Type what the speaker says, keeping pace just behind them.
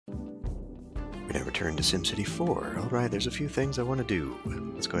return to SimCity 4. Alright, there's a few things I want to do.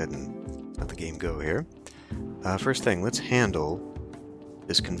 Let's go ahead and let the game go here. First thing, let's handle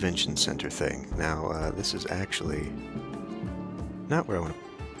this convention center thing. Now, this is actually not where I want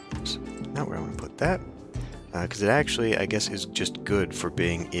to put that, because it actually, I guess, is just good for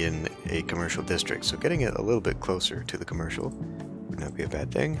being in a commercial district. So getting it a little bit closer to the commercial would not be a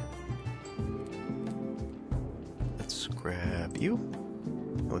bad thing. Let's grab you.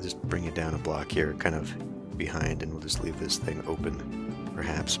 We'll just bring you down a block here, kind of behind, and we'll just leave this thing open,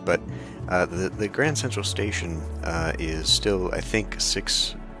 perhaps. But the Grand Central Station is still, I think,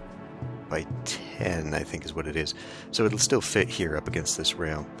 6 by 10, I think is what it is. So it'll still fit here up against this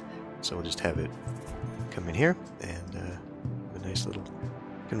rail. So we'll just have it come in here, and a nice little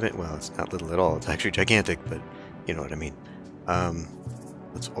well, it's not little at all, it's actually gigantic, but you know what I mean.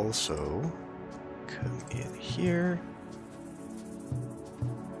 Let's also come in here.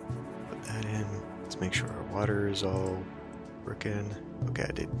 Put that in. Let's make sure our water is all working. Okay,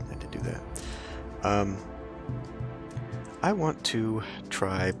 I did do that. I want to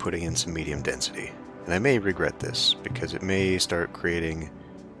try putting in some medium density, and I may regret this because it may start creating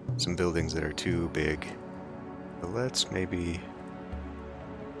some buildings that are too big. But let's maybe...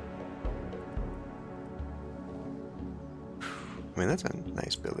 I mean, that's a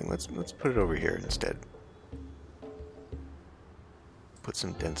nice building. Let's put it over here instead. Put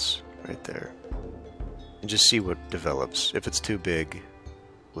some dents right there. And just see what develops. If it's too big,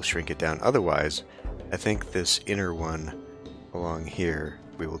 we'll shrink it down. Otherwise, I think this inner one along here,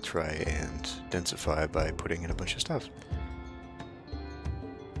 we will try and densify by putting in a bunch of stuff.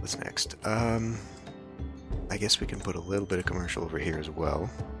 What's next? I guess we can put a little bit of commercial over here as well.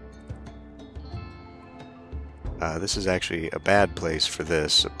 This is actually a bad place for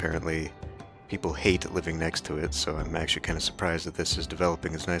this. Apparently, people hate living next to it, so I'm actually kind of surprised that this is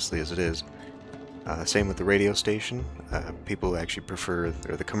developing as nicely as it is. Same with the radio station. People actually prefer,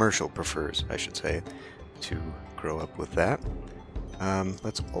 or the commercial prefers, I should say, to grow up with that.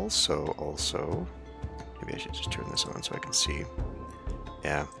 Let's also... Maybe I should just turn this on so I can see.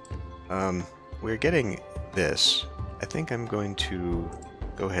 Yeah. We're getting this. I think I'm going to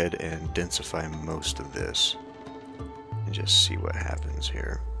go ahead and densify most of this and just see what happens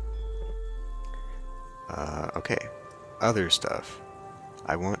here. Okay. Other stuff.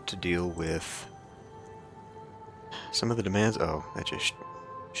 I want to deal with some of the demands. Oh, that just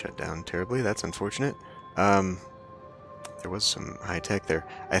shut down terribly. That's unfortunate. There was some high tech there.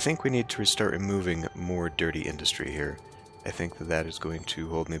 I think we need to start removing more dirty industry here. I think that is going to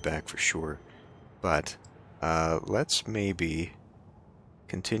hold me back for sure. But let's maybe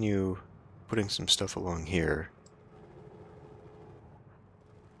continue putting some stuff along here.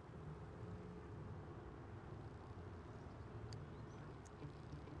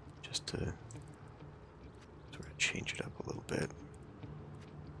 Just to sort of change it up a little bit.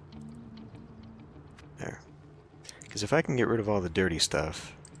 There. Because if I can get rid of all the dirty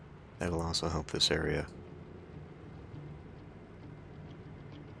stuff, that'll also help this area.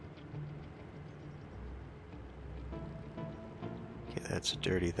 Okay, that's a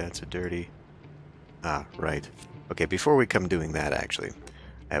dirty, that's a dirty. Ah, right. Okay, before we come doing that, actually,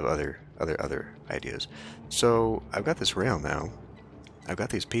 I have other ideas. So, I've got this rail now. I've got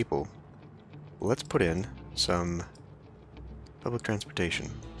these people. Let's put in some public transportation.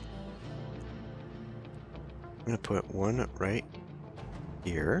 I'm going to put one right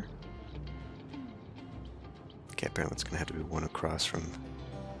here. Okay, apparently it's going to have to be one across from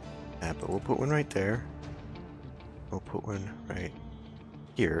that, but we'll put one right there. We'll put one right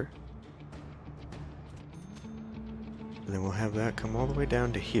here. And then we'll have that come all the way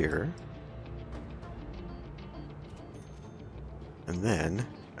down to here. And then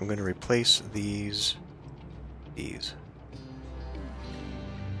I'm going to replace these.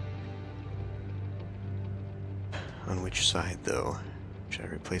 On which side, though? Should I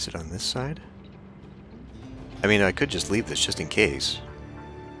replace it on this side? I mean, I could just leave this just in case.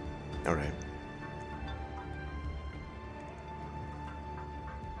 Alright.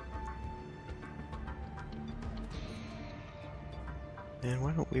 And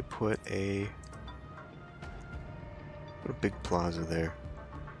why don't we put a big plaza there?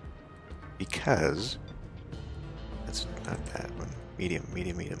 Because that's not that one. Medium.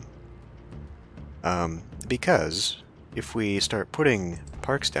 Because if we start putting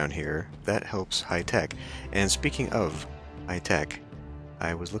parks down here, that helps high tech. And speaking of high tech,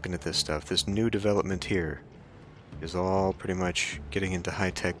 I was looking at this stuff. This new development here is all pretty much getting into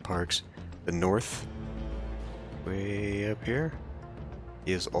high tech parks. The north, way up here,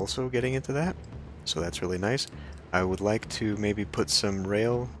 is also getting into that. So that's really nice. I would like to maybe put some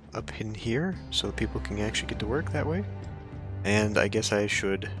rail up in here so that people can actually get to work that way. And I guess I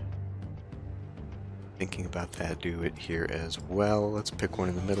should, thinking about that, do it here as well. Let's pick one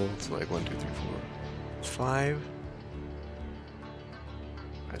in the middle. It's like 1, 2, 3, 4, 5.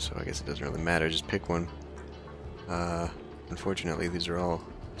 Alright, so I guess it doesn't really matter, just pick one. Unfortunately, these are all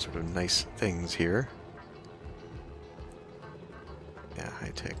sort of nice things here. Yeah,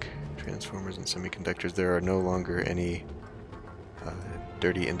 high-tech transformers and semiconductors. There are no longer any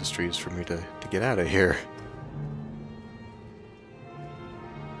dirty industries for me to get out of here.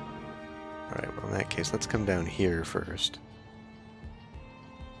 Alright, well in that case, let's come down here first.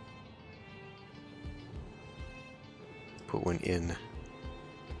 Put one in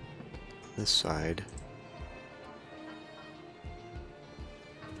this side.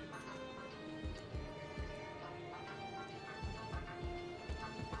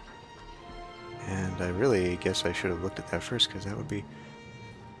 And I really guess I should have looked at that first, because that would be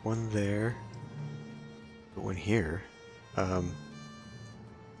one there, but one here. So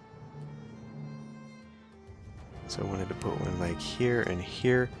I wanted to put one like here and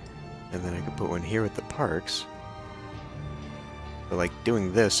here, and then I could put one here at the parks. But like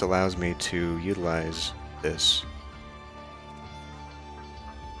doing this allows me to utilize this.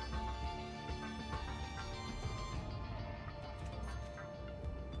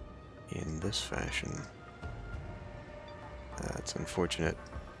 In this fashion. That's unfortunate.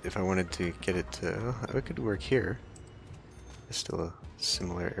 If I wanted to get it to... oh, it could work here. It's still a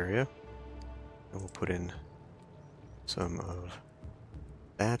similar area. And we'll put in some of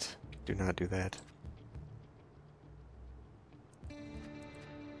that. Do not do that.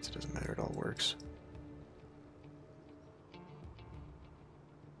 It doesn't matter, it all works.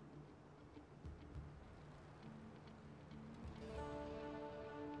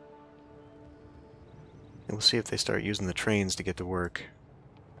 And we'll see if they start using the trains to get to work.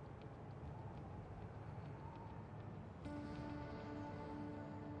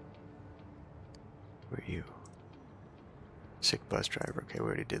 Who are you? Sick bus driver. Okay, we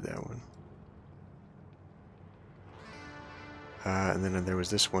already did that one. And then there was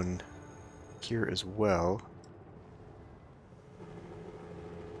this one here as well.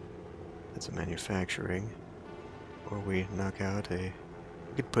 That's a manufacturing. Or we knock out a...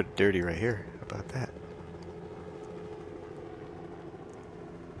 we could put dirty right here. How about that?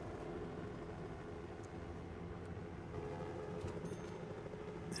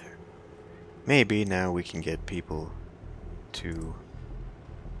 There. Maybe now we can get people to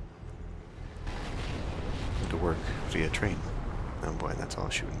work via train. Oh boy, that's all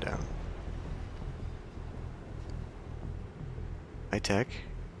shooting down. High tech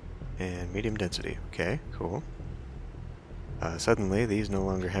and medium density. Okay, cool. Suddenly, these no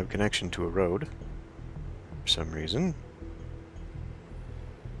longer have connection to a road for some reason.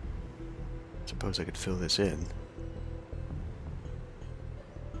 Suppose I could fill this in.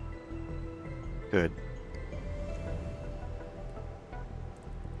 Good.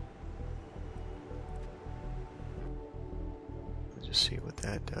 Just see what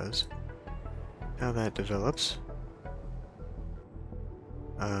that does. How that develops.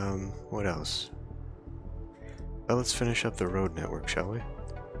 What else? Well, let's finish up the road network, shall we?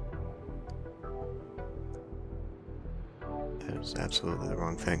 That is absolutely the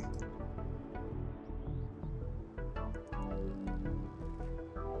wrong thing.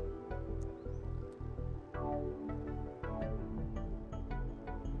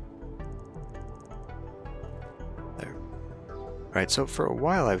 There. Alright, so for a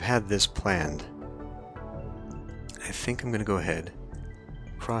while I've had this planned. I think I'm going to go ahead,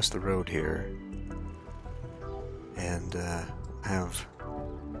 cross the road here, and have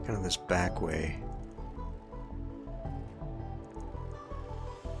kind of this back way.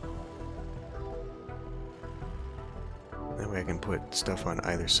 That way I can put stuff on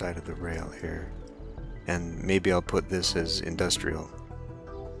either side of the rail here. And maybe I'll put this as industrial.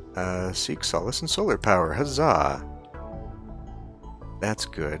 Seek solace in solar power, huzzah! That's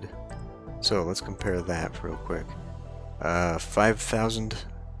good. So let's compare that real quick. 5,000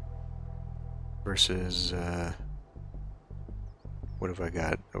 versus, what have I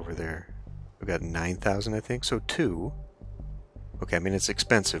got over there? I've got 9,000, I think, so 2. Okay, I mean, it's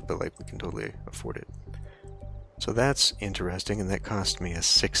expensive, but, like, we can totally afford it. So that's interesting, and that cost me a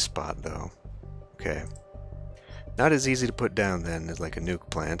 6 spot, though. Okay. Not as easy to put down, then, as, like, a nuke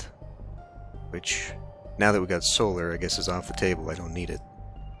plant. Which, now that we got solar, I guess is off the table. I don't need it.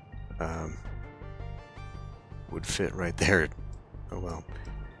 Would fit right there. Oh well.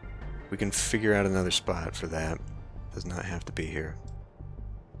 We can figure out another spot for that. Does not have to be here.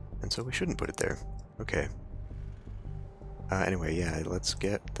 And so we shouldn't put it there. Okay. Anyway, yeah, let's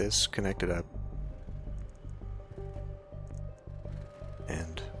get this connected up.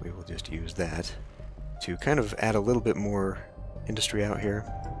 And we will just use that to kind of add a little bit more industry out here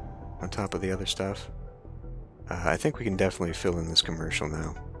on top of the other stuff. I think we can definitely fill in this commercial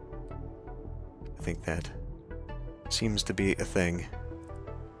now. I think that seems to be a thing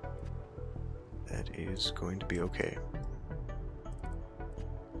that is going to be okay.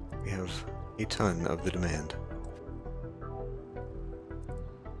 We have a ton of the demand.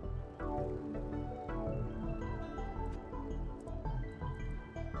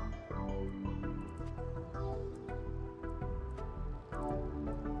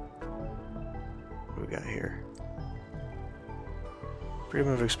 What do we got here?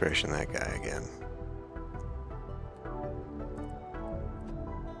 Freedom of expression, that guy again.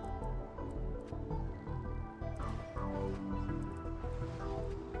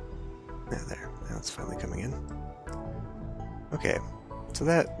 There. Now it's finally coming in. Okay, so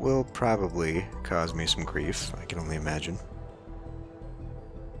that will probably cause me some grief, I can only imagine.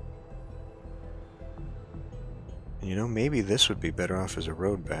 And you know, maybe this would be better off as a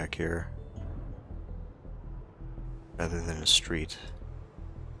road back here, rather than a street.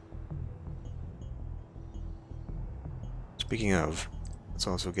 Speaking of, let's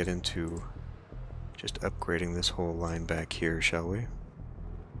also get into just upgrading this whole line back here, shall we?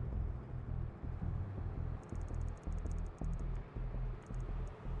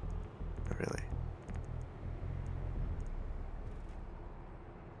 Not really.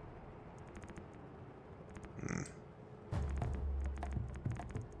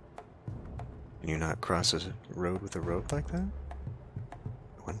 Can you not cross a road with a road like that?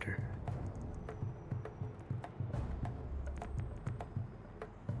 I wonder.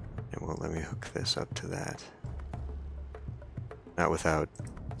 It won't let me hook this up to that. Not without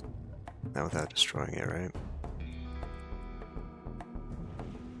destroying it, right?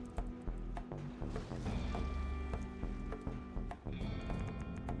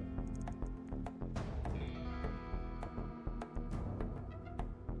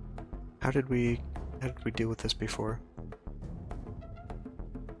 How did we deal with this before?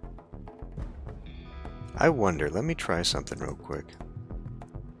 I wonder, let me try something real quick.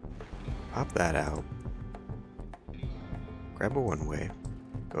 Pop that out. Grab a one-way.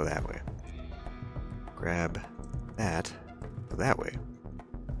 Go that way. Grab that. Go that way.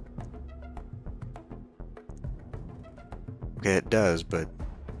 Okay, it does, but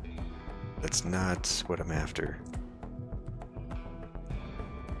that's not what I'm after.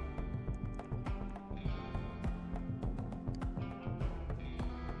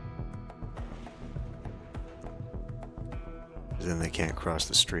 Then they can't cross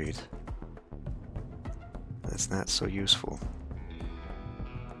the street. That's not so useful.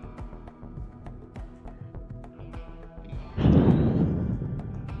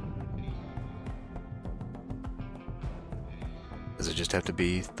 Does it just have to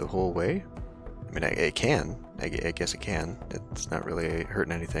be the whole way? I mean, it can. I guess it can. It's not really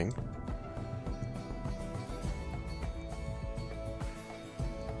hurting anything.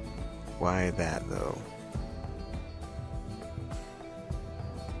 Why that, though?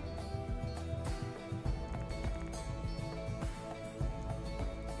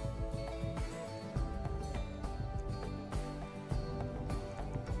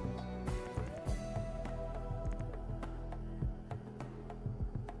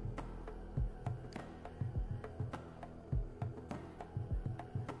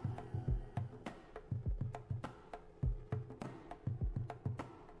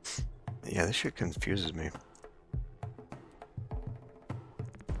 Yeah, this shit confuses me.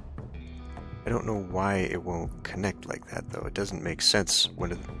 I don't know why it won't connect like that, though. It doesn't make sense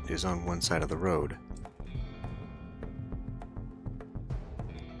when it is on one side of the road.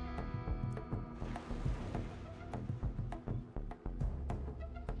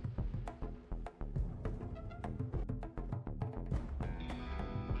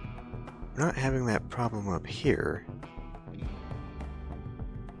 We're not having that problem up here.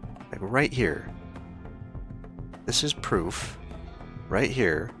 Right here, this is proof, right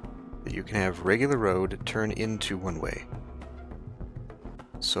here, that you can have regular road turn into one-way.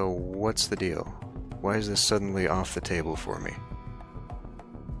 So what's the deal? Why is this suddenly off the table for me?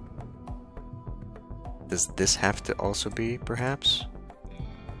 Does this have to also be, perhaps?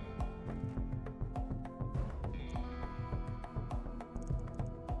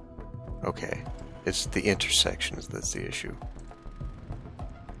 Okay, it's the intersections that's the issue.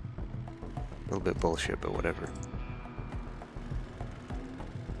 A little bit bullshit, but whatever.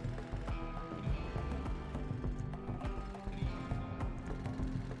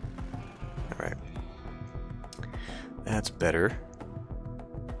 Alright. That's better.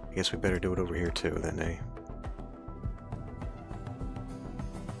 I guess we better do it over here too, then, eh?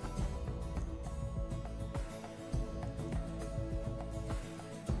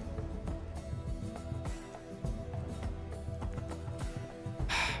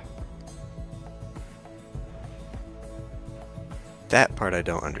 That part I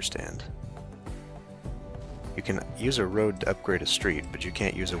don't understand. You can use a road to upgrade a street, but you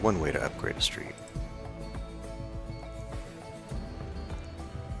can't use a one-way to upgrade a street.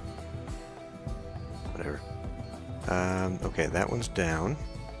 Whatever. Okay, that one's down.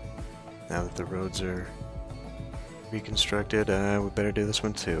 Now that the roads are reconstructed, we better do this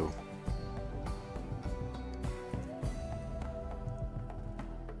one too.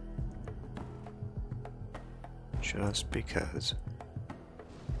 Just because.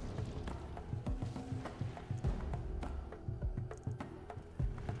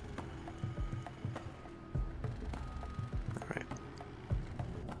 Alright.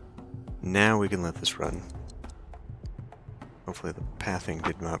 Now we can let this run. Hopefully the pathing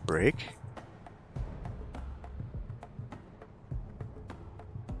did not break.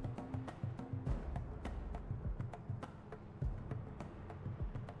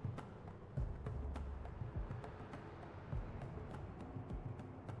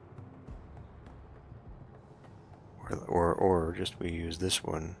 Or just we use this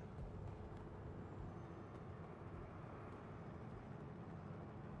one.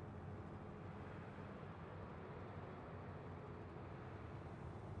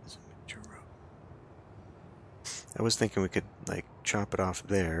 I was thinking we could like chop it off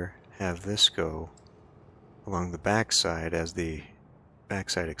there, have this go along the backside as the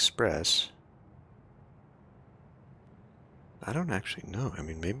backside express. I don't actually know. I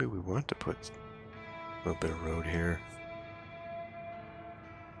mean, maybe we want to put a little bit of road here.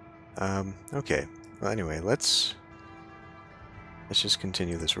 Okay. Well, anyway, let's just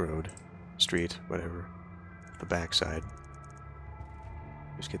continue this road, street, whatever, the backside.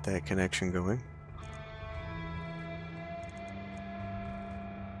 Just get that connection going.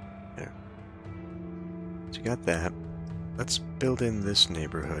 There. So you got that. Let's build in this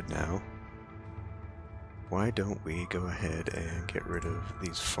neighborhood now. Why don't we go ahead and get rid of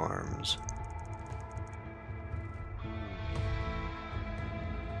these farms?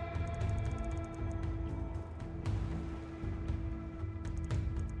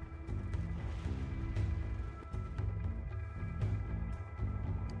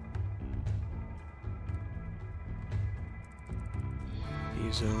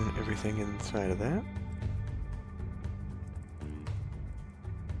 Zone everything inside of that.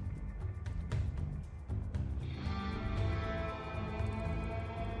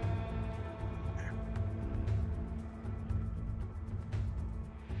 There.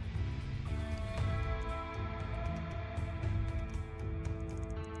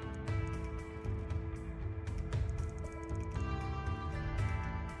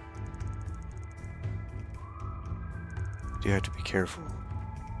 You have to be careful.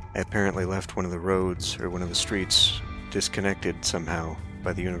 I apparently left one of the roads, or one of the streets, disconnected somehow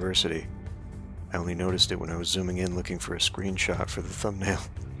by the university. I only noticed it when I was zooming in looking for a screenshot for the thumbnail.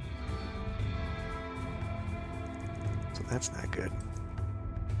 So that's not good.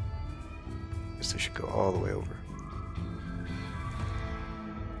 Guess they should go all the way over.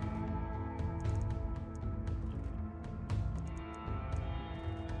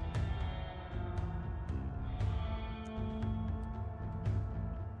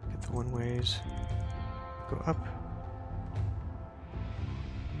 One-ways go up.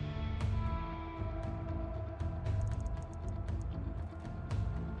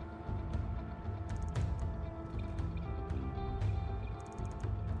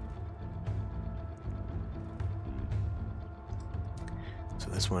 So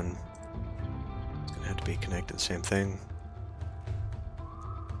this one is going to have to be connected, same thing.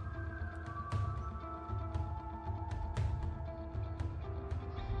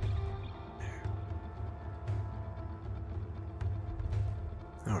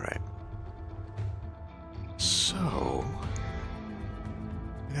 Alright. So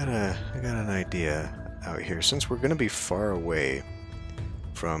I got an idea out here. Since we're gonna be far away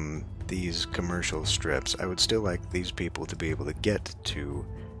from these commercial strips, I would still like these people to be able to get to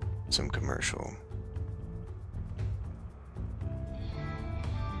some commercial.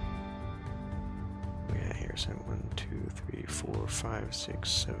 Yeah, here's 1, 2, 3, 4, 5, 6,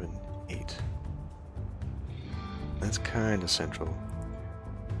 7, 8. That's kind of central.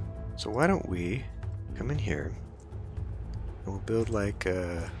 So why don't we come in here and we'll build like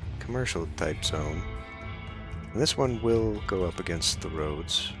a commercial type zone. And this one will go up against the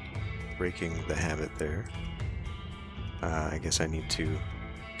roads, breaking the habit there. I guess I need to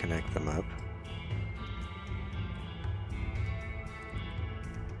connect them up.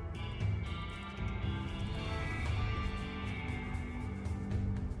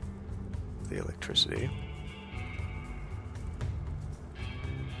 The electricity.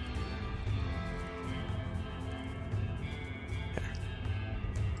 There.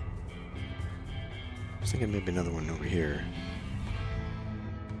 I was thinking maybe another one over here.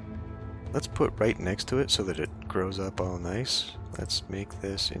 Let's put right next to it so that it grows up all nice. Let's make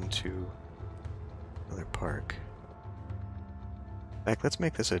this into another park. In fact, let's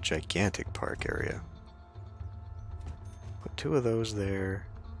make this a gigantic park area. Put 2 of those there.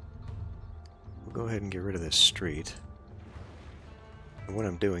 We'll go ahead and get rid of this street. And what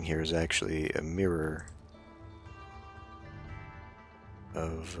I'm doing here is actually a mirror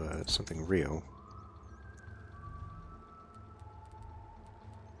of something real.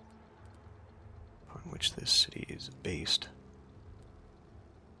 On which this city is based.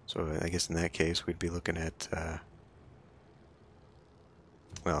 So I guess in that case we'd be looking at,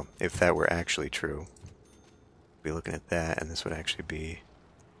 well, if that were actually true, we'd be looking at that, and this would actually be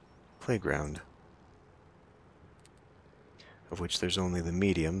playground. Of which there's only the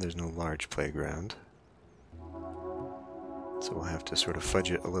medium, there's no large playground. So we'll have to sort of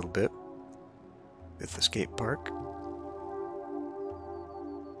fudge it a little bit with the skate park.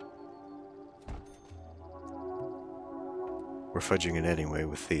 We're fudging it anyway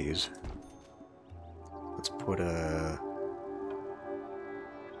with these. Let's put a...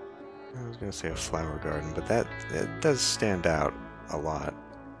 I was going to say a flower garden, but it does stand out a lot.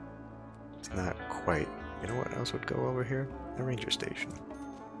 It's not quite... You know what else would go over here? A ranger station.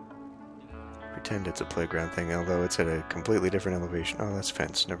 Pretend it's a playground thing, although it's at a completely different elevation. Oh, that's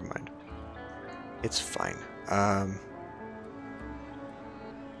fenced. Never mind. It's fine.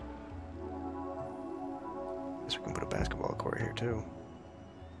 Guess we can put a basketball court here too.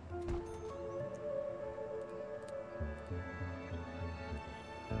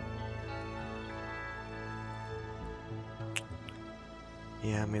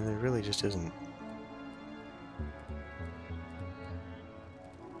 Yeah, I mean, there really just isn't...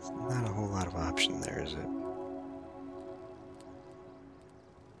 It's not a whole lot of option there, is it?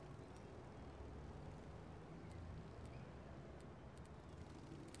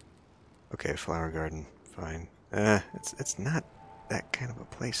 Okay, flower garden, fine. It's not that kind of a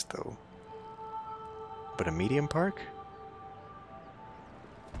place, though. But a medium park?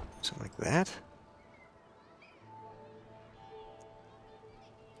 Something like that?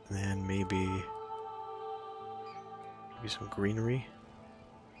 And then maybe some greenery.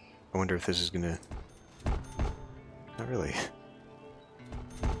 I wonder if this is gonna... Not really.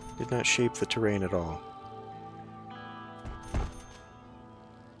 Did not shape the terrain at all.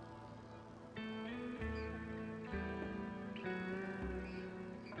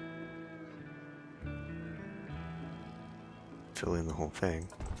 Fill in the whole thing.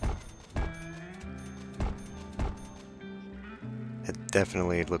 It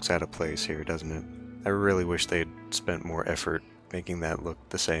definitely looks out of place here, doesn't it? I really wish they'd spent more effort making that look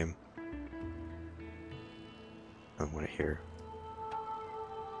the same. I want to hear.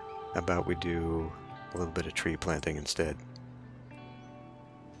 How about we do a little bit of tree planting instead?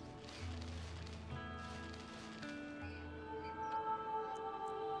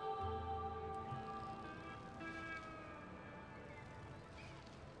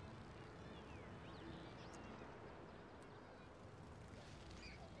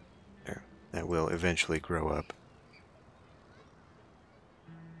 There. That will eventually grow up.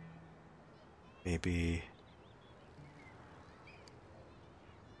 Maybe...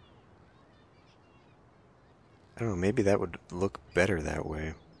 I don't know, maybe that would look better that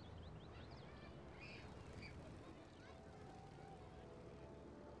way.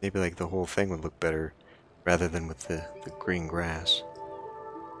 Maybe like the whole thing would look better rather than with the green grass.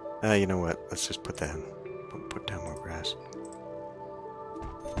 You know what? Let's just put that in. Put down more grass.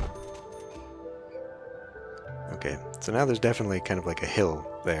 Okay, so now there's definitely kind of like a hill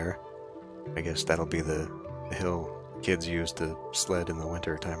there. I guess that'll be the hill kids use to sled in the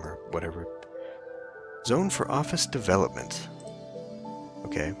winter time or whatever. Zone for office development.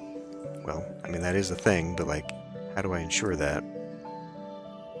 Okay, well, I mean that is a thing, but like, how do I ensure that?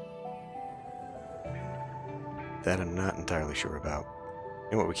 That I'm not entirely sure about.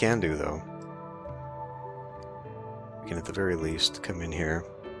 And what we can do though, we can at the very least come in here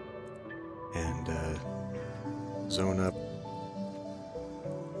and zone up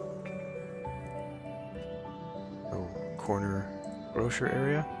a corner grocer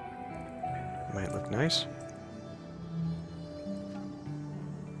area. Might look nice.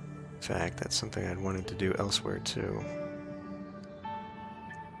 In fact, that's something I'd wanted to do elsewhere too.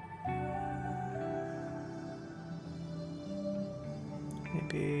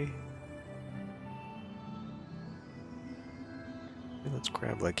 maybe... Let's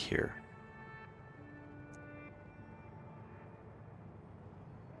grab like here.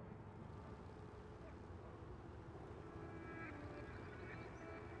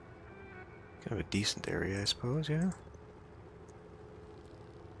 Kind of a decent area, I suppose, yeah?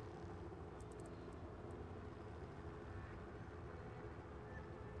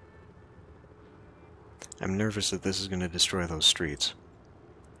 I'm nervous that this is going to destroy those streets.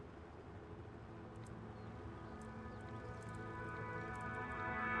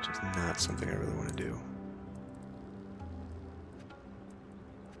 Which is not something I really want to do.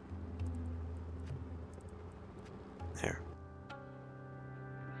 There.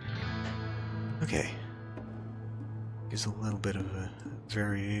 Okay. Gives a little bit of a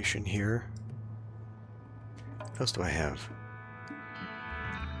variation here. What else do I have?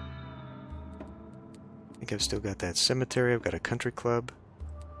 I think I've still got that cemetery. I've got a country club.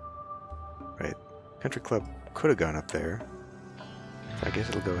 Right. Country club could have gone up there. So I guess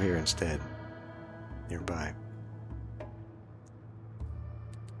it'll go here instead. Nearby.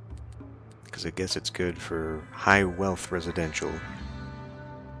 Because I guess it's good for high wealth residential.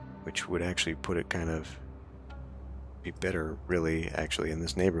 Which would actually put it kind of... be better, really, actually, in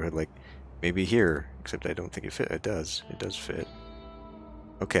this neighborhood. Like, maybe here. Except I don't think it fit. It does. It does fit.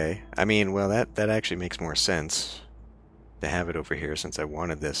 Okay, I mean, well, that actually makes more sense to have it over here since I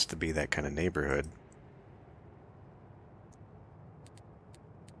wanted this to be that kind of neighborhood.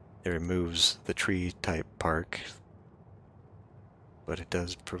 It removes the tree-type park, but it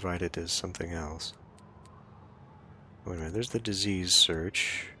does provide it as something else. Wait a minute, there's the disease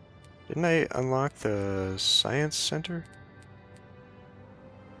search. Didn't I unlock the science center?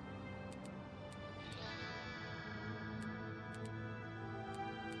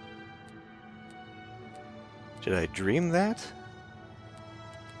 Did I dream that?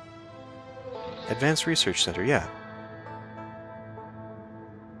 Advanced Research Center, yeah.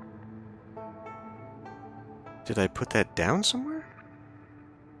 Did I put that down somewhere?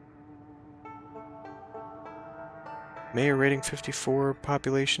 Mayor rating 54,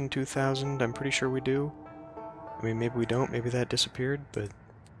 population 2,000, I'm pretty sure we do. I mean, maybe we don't, maybe that disappeared, but...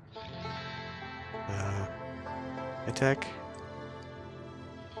 attack...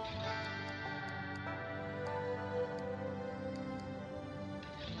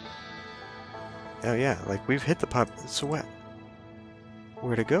 Oh yeah, like we've hit the pop. So what?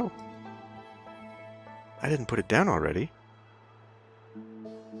 Where'd it go? I didn't put it down already.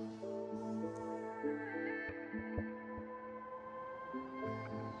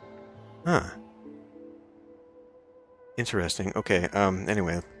 Huh. Interesting. Okay,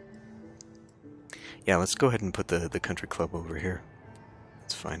 anyway. Yeah, let's go ahead and put the country club over here.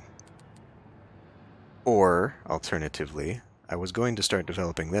 That's fine. Or, alternatively, I was going to start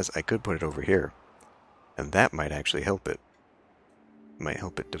developing this. I could put it over here. And that might actually help it. Might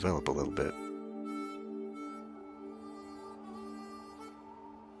help it develop a little bit.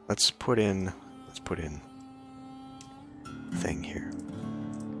 Let's put in thing here.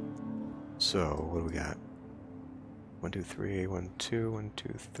 So, what do we got? 1, 2, 3, 1, 2, 1,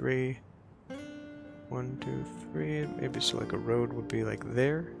 2, 3. 1, 2, 3. Maybe so like a road would be like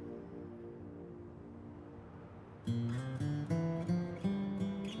there.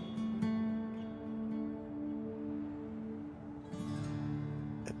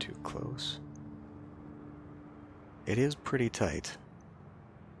 That too close. It is pretty tight.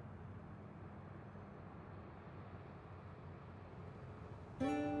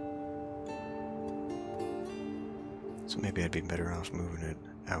 So maybe I'd be better off moving it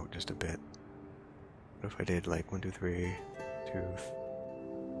out just a bit. What if I did like 1, 2, 3, 2,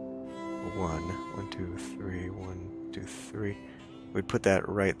 1, 1, 2, 3, 1, 2, 3. We'd put that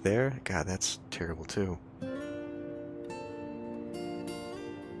right there. God, that's terrible too.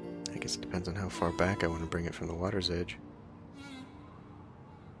 I guess it depends on how far back I want to bring it from the water's edge.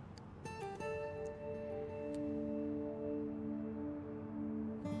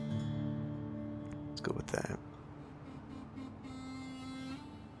 Let's go with that.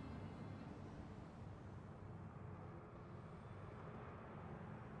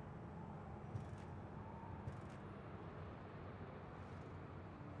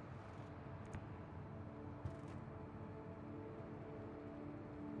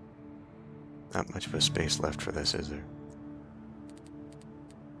 Not much of a space left for this, is there?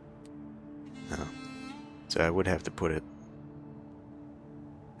 No. So I would have to put it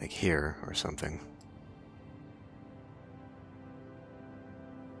like here or something.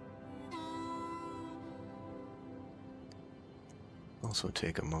 Also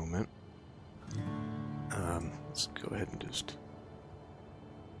take a moment. Let's go ahead and just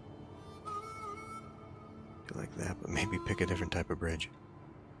Do like that, but maybe pick a different type of bridge.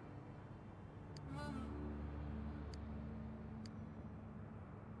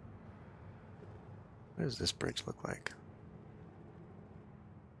 What does this bridge look like?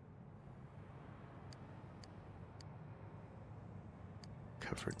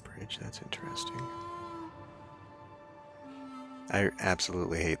 Covered bridge, that's interesting. I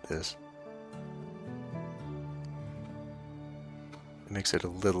absolutely hate this. It makes it a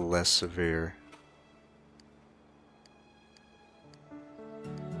little less severe.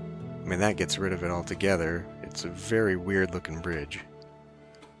 I mean, that gets rid of it altogether. It's a very weird looking bridge.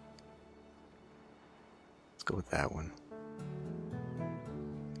 Let's go with that one.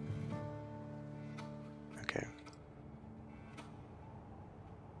 Okay.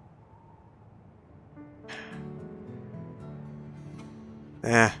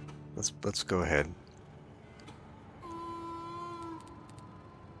 Let's go ahead.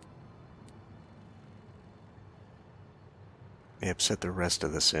 May upset the rest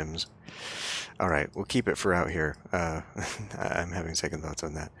of the Sims. Alright, we'll keep it for out here. I'm having second thoughts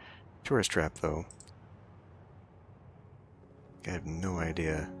on that. Tourist trap, though. I have no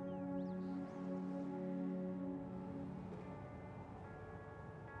idea.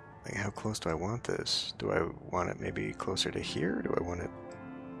 Like, how close do I want this? Do I want it maybe closer to here? Do I want it...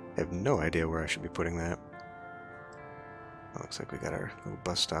 I have no idea where I should be putting that. Well, looks like we got our little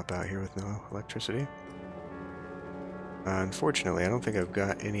bus stop out here with no electricity. Unfortunately, I don't think I've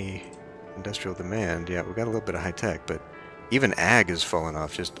got any industrial demand. Yeah, we've got a little bit of high-tech, but even ag has fallen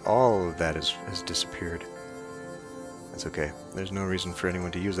off. Just all of that has disappeared. That's okay. There's no reason for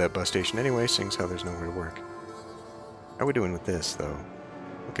anyone to use that bus station anyway, seeing as how there's nowhere to work. How are we doing with this, though?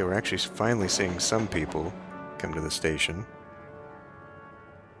 Okay, we're actually finally seeing some people come to the station.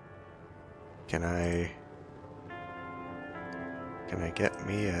 Can I get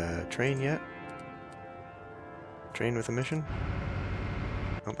me a train yet? Train with a mission?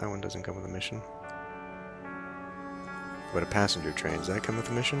 Oh, that one doesn't come with a mission. But a passenger train, does that come with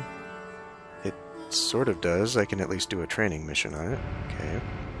a mission? It sort of does. I can at least do a training mission on it. Okay.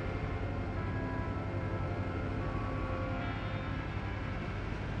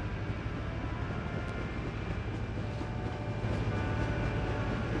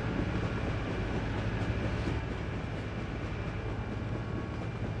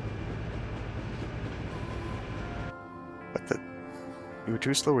 What the? You were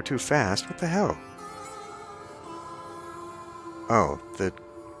too slow or too fast? What the hell? Oh, the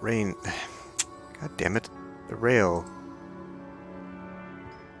rain... God damn it. The rail.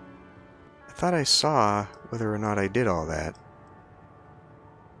 I thought I saw whether or not I did all that.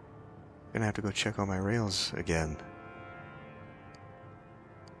 I'm gonna have to go check all my rails again.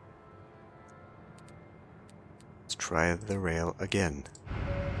 Let's try the rail again.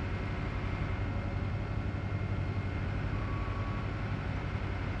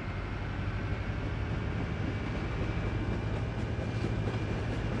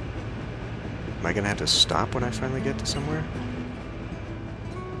 Am I gonna have to stop when I finally get to somewhere?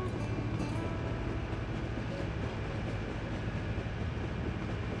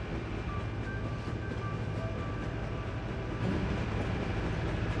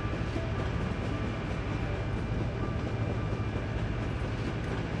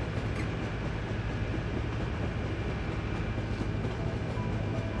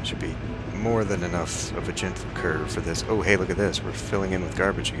 Should be more than enough of a gentle curve for this. Oh, hey, look at this. We're filling in with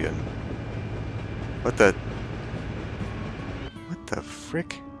garbage again. What the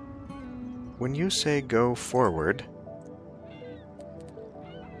frick? When you say go forward...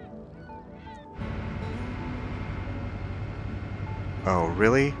 Oh,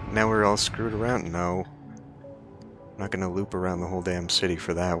 really? Now we're all screwed around? No. I'm not gonna loop around the whole damn city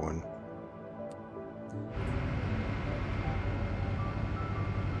for that one.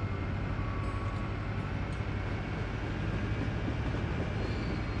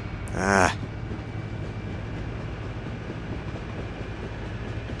 Ah.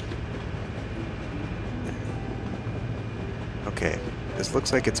 Okay, this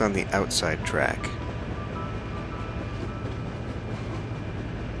looks like it's on the outside track.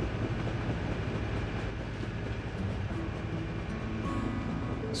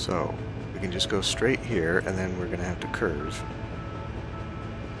 So, we can just go straight here, and then we're gonna have to curve.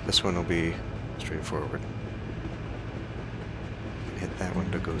 This one will be straightforward. Hit that one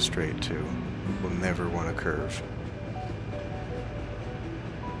to go straight too. We'll never want to curve.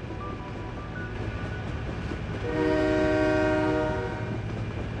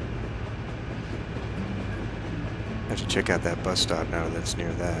 I have to check out that bus stop now that's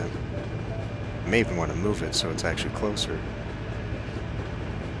near that. I may even want to move it so it's actually closer.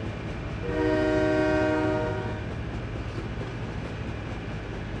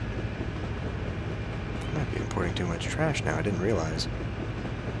 much trash now, I didn't realize.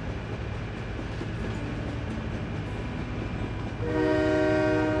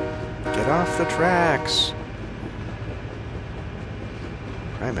 Get off the tracks!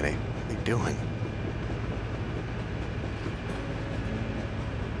 Criminy, what are they doing?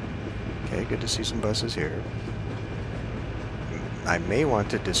 Okay, good to see some buses here. I may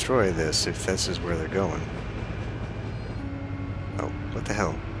want to destroy this if this is where they're going. Oh, what the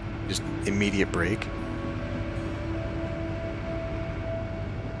hell? Just immediate brake?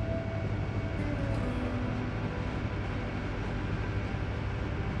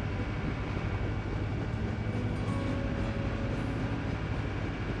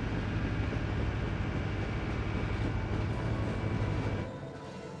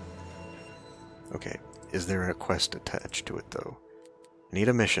 Okay, is there a quest attached to it, though? Need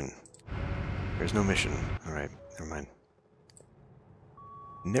a mission. There's no mission. Alright, never mind.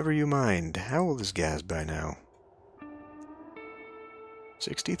 Never you mind. How old is Gaz by now?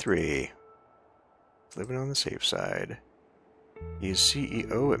 63. Living on the safe side. He is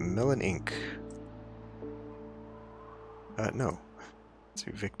CEO at Melon Inc. No. It's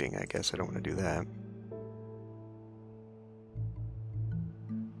evicting, I guess. I don't want to do that.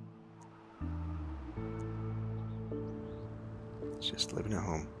 Just living at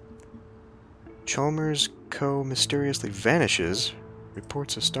home. Chalmers Co. mysteriously vanishes,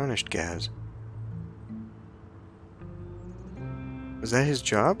 reports astonished Gaz. Was that his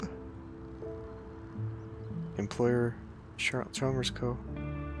job? Employer Chalmers Co.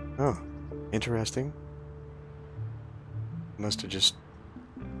 Oh, interesting. Must have just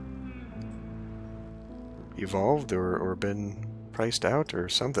evolved or been priced out or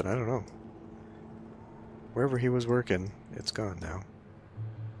something, I don't know. Wherever he was working, it's gone now.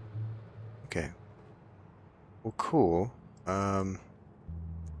 Okay. Well, cool.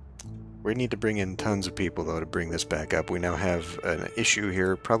 We need to bring in tons of people, though, to bring this back up. We now have an issue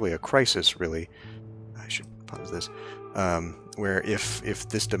here, probably a crisis, really. I should pause this. Where if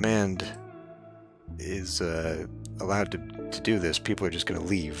this demand is allowed to do this, people are just going to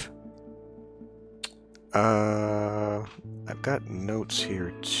leave. I've got notes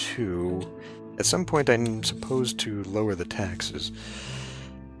here, too. At some point, I'm supposed to lower the taxes.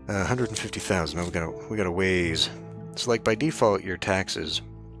 150,000. Oh, we got a ways. So, like, by default, your taxes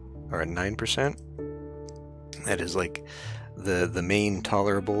are at 9%. That is, like, the main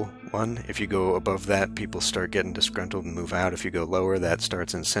tolerable one. If you go above that, people start getting disgruntled and move out. If you go lower, that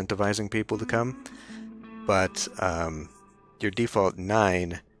starts incentivizing people to come. But your default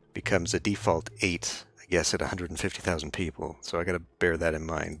 9 becomes a default 8, I guess, at 150,000 people. So I got to bear that in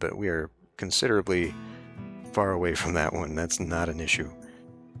mind. But we are considerably far away from that one. That's not an issue.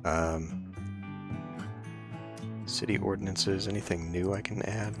 City ordinances, anything new I can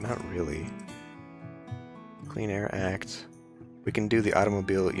add? Not really. Clean Air Act. We can do the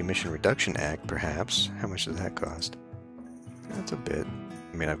Automobile Emission Reduction Act, perhaps. How much does that cost? That's a bit.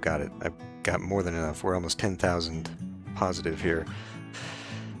 I mean, I've got it. I've got more than enough. We're almost 10,000 positive here.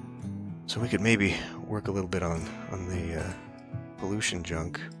 So we could maybe work a little bit on the pollution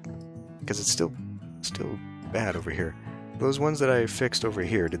junk. Because it's still bad over here. Those ones that I fixed over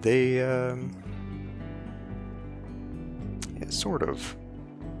here, did they, yeah, sort of.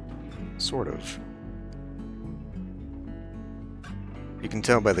 You can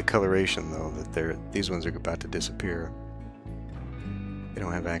tell by the coloration, though, that these ones are about to disappear. They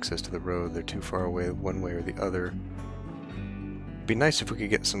don't have access to the road, they're too far away one way or the other. It'd be nice if we could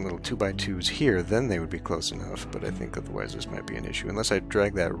get some little 2x2s here, then they would be close enough, but I think otherwise this might be an issue. Unless I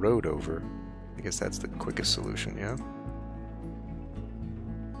drag that road over, I guess that's the quickest solution, yeah?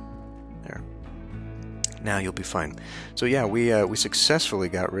 There. Now you'll be fine. So yeah, we successfully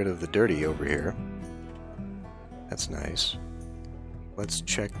got rid of the dirty over here. That's nice. Let's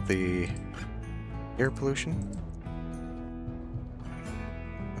check the air pollution.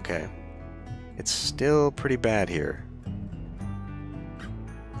 Okay. It's still pretty bad here.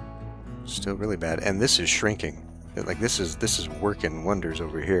 Still really bad. And this is shrinking. Like, this is working wonders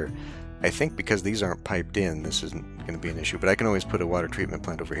over here. I think because these aren't piped in, this isn't going to be an issue. But I can always put a water treatment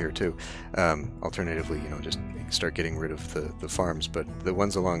plant over here, too. Alternatively, you know, just start getting rid of the farms. But the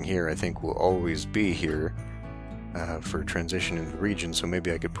ones along here, I think, will always be here for transition in the region. So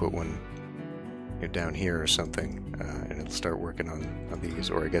maybe I could put one, you know, down here or something, and it'll start working on these.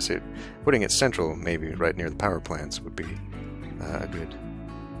 Or I guess putting it central, maybe right near the power plants, would be a good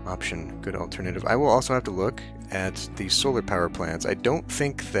option, good alternative. I will also have to look at the solar power plants. I don't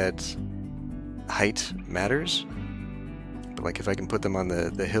think that height matters, but like if I can put them on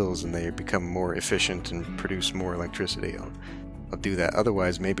the hills and they become more efficient and produce more electricity, I'll do that.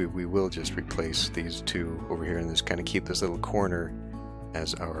 Otherwise, maybe we will just replace these two over here and just kind of keep this little corner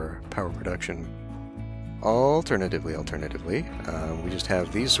as our power production. Alternatively, we just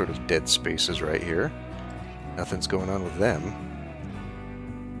have these sort of dead spaces right here. Nothing's going on with them.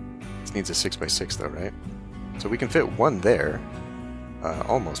 This needs a 6x6 though, right? So we can fit one there,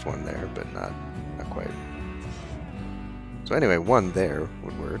 almost one there, but not quite. So anyway, one there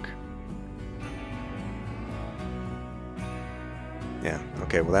would work. Yeah.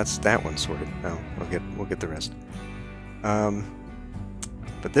 Okay. Well, that's that one sorted. No, we'll get the rest.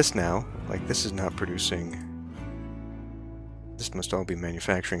 But this now, like, this is not producing. This must all be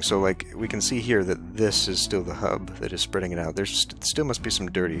manufacturing. So, like, we can see here that this is still the hub that is spreading it out. There's still must be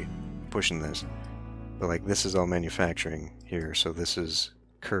some dirty pushing this. But, like, this is all manufacturing here. So this is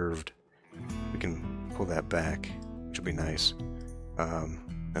curved. We can pull that back, which will be nice. And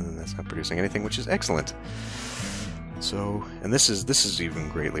then that's not producing anything, which is excellent. So, and this is even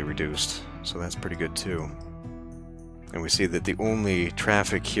greatly reduced. So that's pretty good too. And we see that the only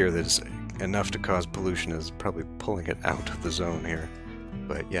traffic here that is enough to cause pollution is probably pulling it out of the zone here.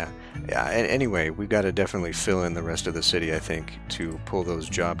 But yeah. Anyway, we've got to definitely fill in the rest of the city, I think, to pull those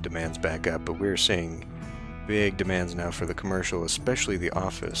job demands back up. But we're seeing big demands now for the commercial, especially the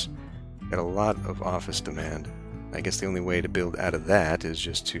office. Got a lot of office demand. I guess the only way to build out of that is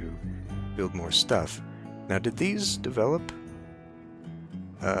just to build more stuff. Now, did these develop?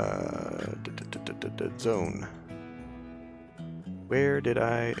 Zone. Where did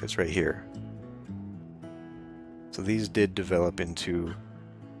I? It's right here. So these did develop into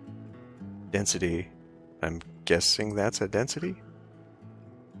density. I'm guessing that's a density?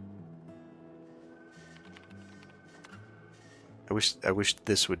 I wish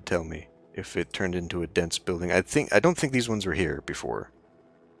this would tell me if it turned into a dense building. I don't think these ones were here before,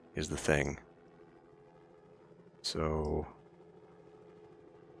 is the thing. So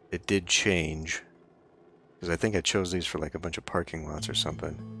it did change, because I think I chose these for like a bunch of parking lots or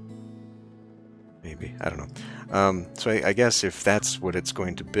something. Maybe, I don't know. So I guess if that's what it's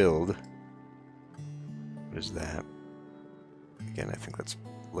going to build, what is that? Again, I think that's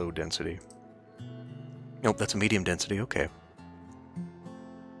low density. Nope, that's a medium density. Okay.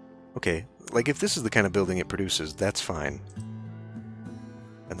 Okay, like if this is the kind of building it produces, that's fine.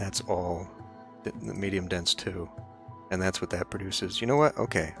 And that's all medium dense too. And that's what that produces. You know what?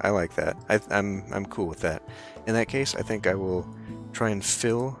 Okay, I like that. I'm cool with that. In that case, I think I will try and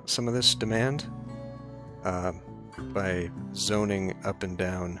fill some of this demand by zoning up and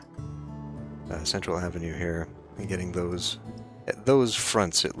down Central Avenue here and getting those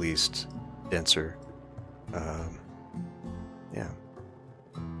fronts at least denser. Yeah.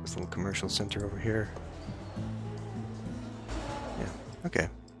 This little commercial center over here. Yeah, okay.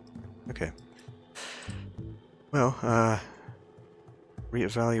 Okay. Well,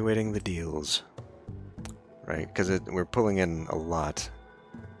 reevaluating the deals. Right, because we're pulling in a lot.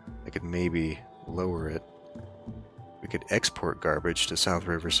 I could maybe lower it. We could export garbage to South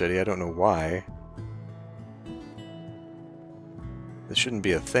River City. I don't know why. This shouldn't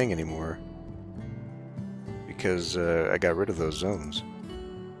be a thing anymore. Because I got rid of those zones.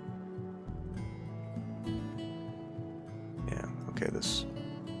 Okay, this...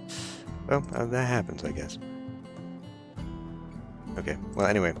 Well, that happens, I guess. Okay, well,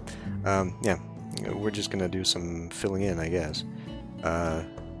 anyway. Yeah, we're just gonna do some filling in, I guess.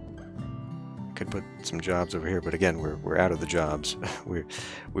 Could put some jobs over here, but again, we're out of the jobs.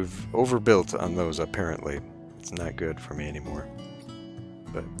 We've overbuilt on those, apparently. It's not good for me anymore.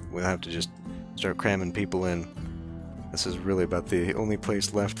 But we'll have to just start cramming people in. This is really about the only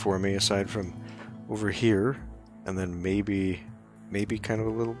place left for me, aside from over here, and then maybe kind of a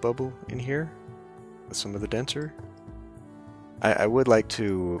little bubble in here with some of the denser. I would like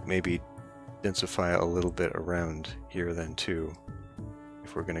to maybe densify a little bit around here then too,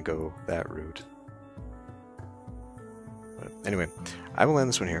 if we're going to go that route. But anyway, I will end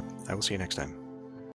this one here. I will see you next time.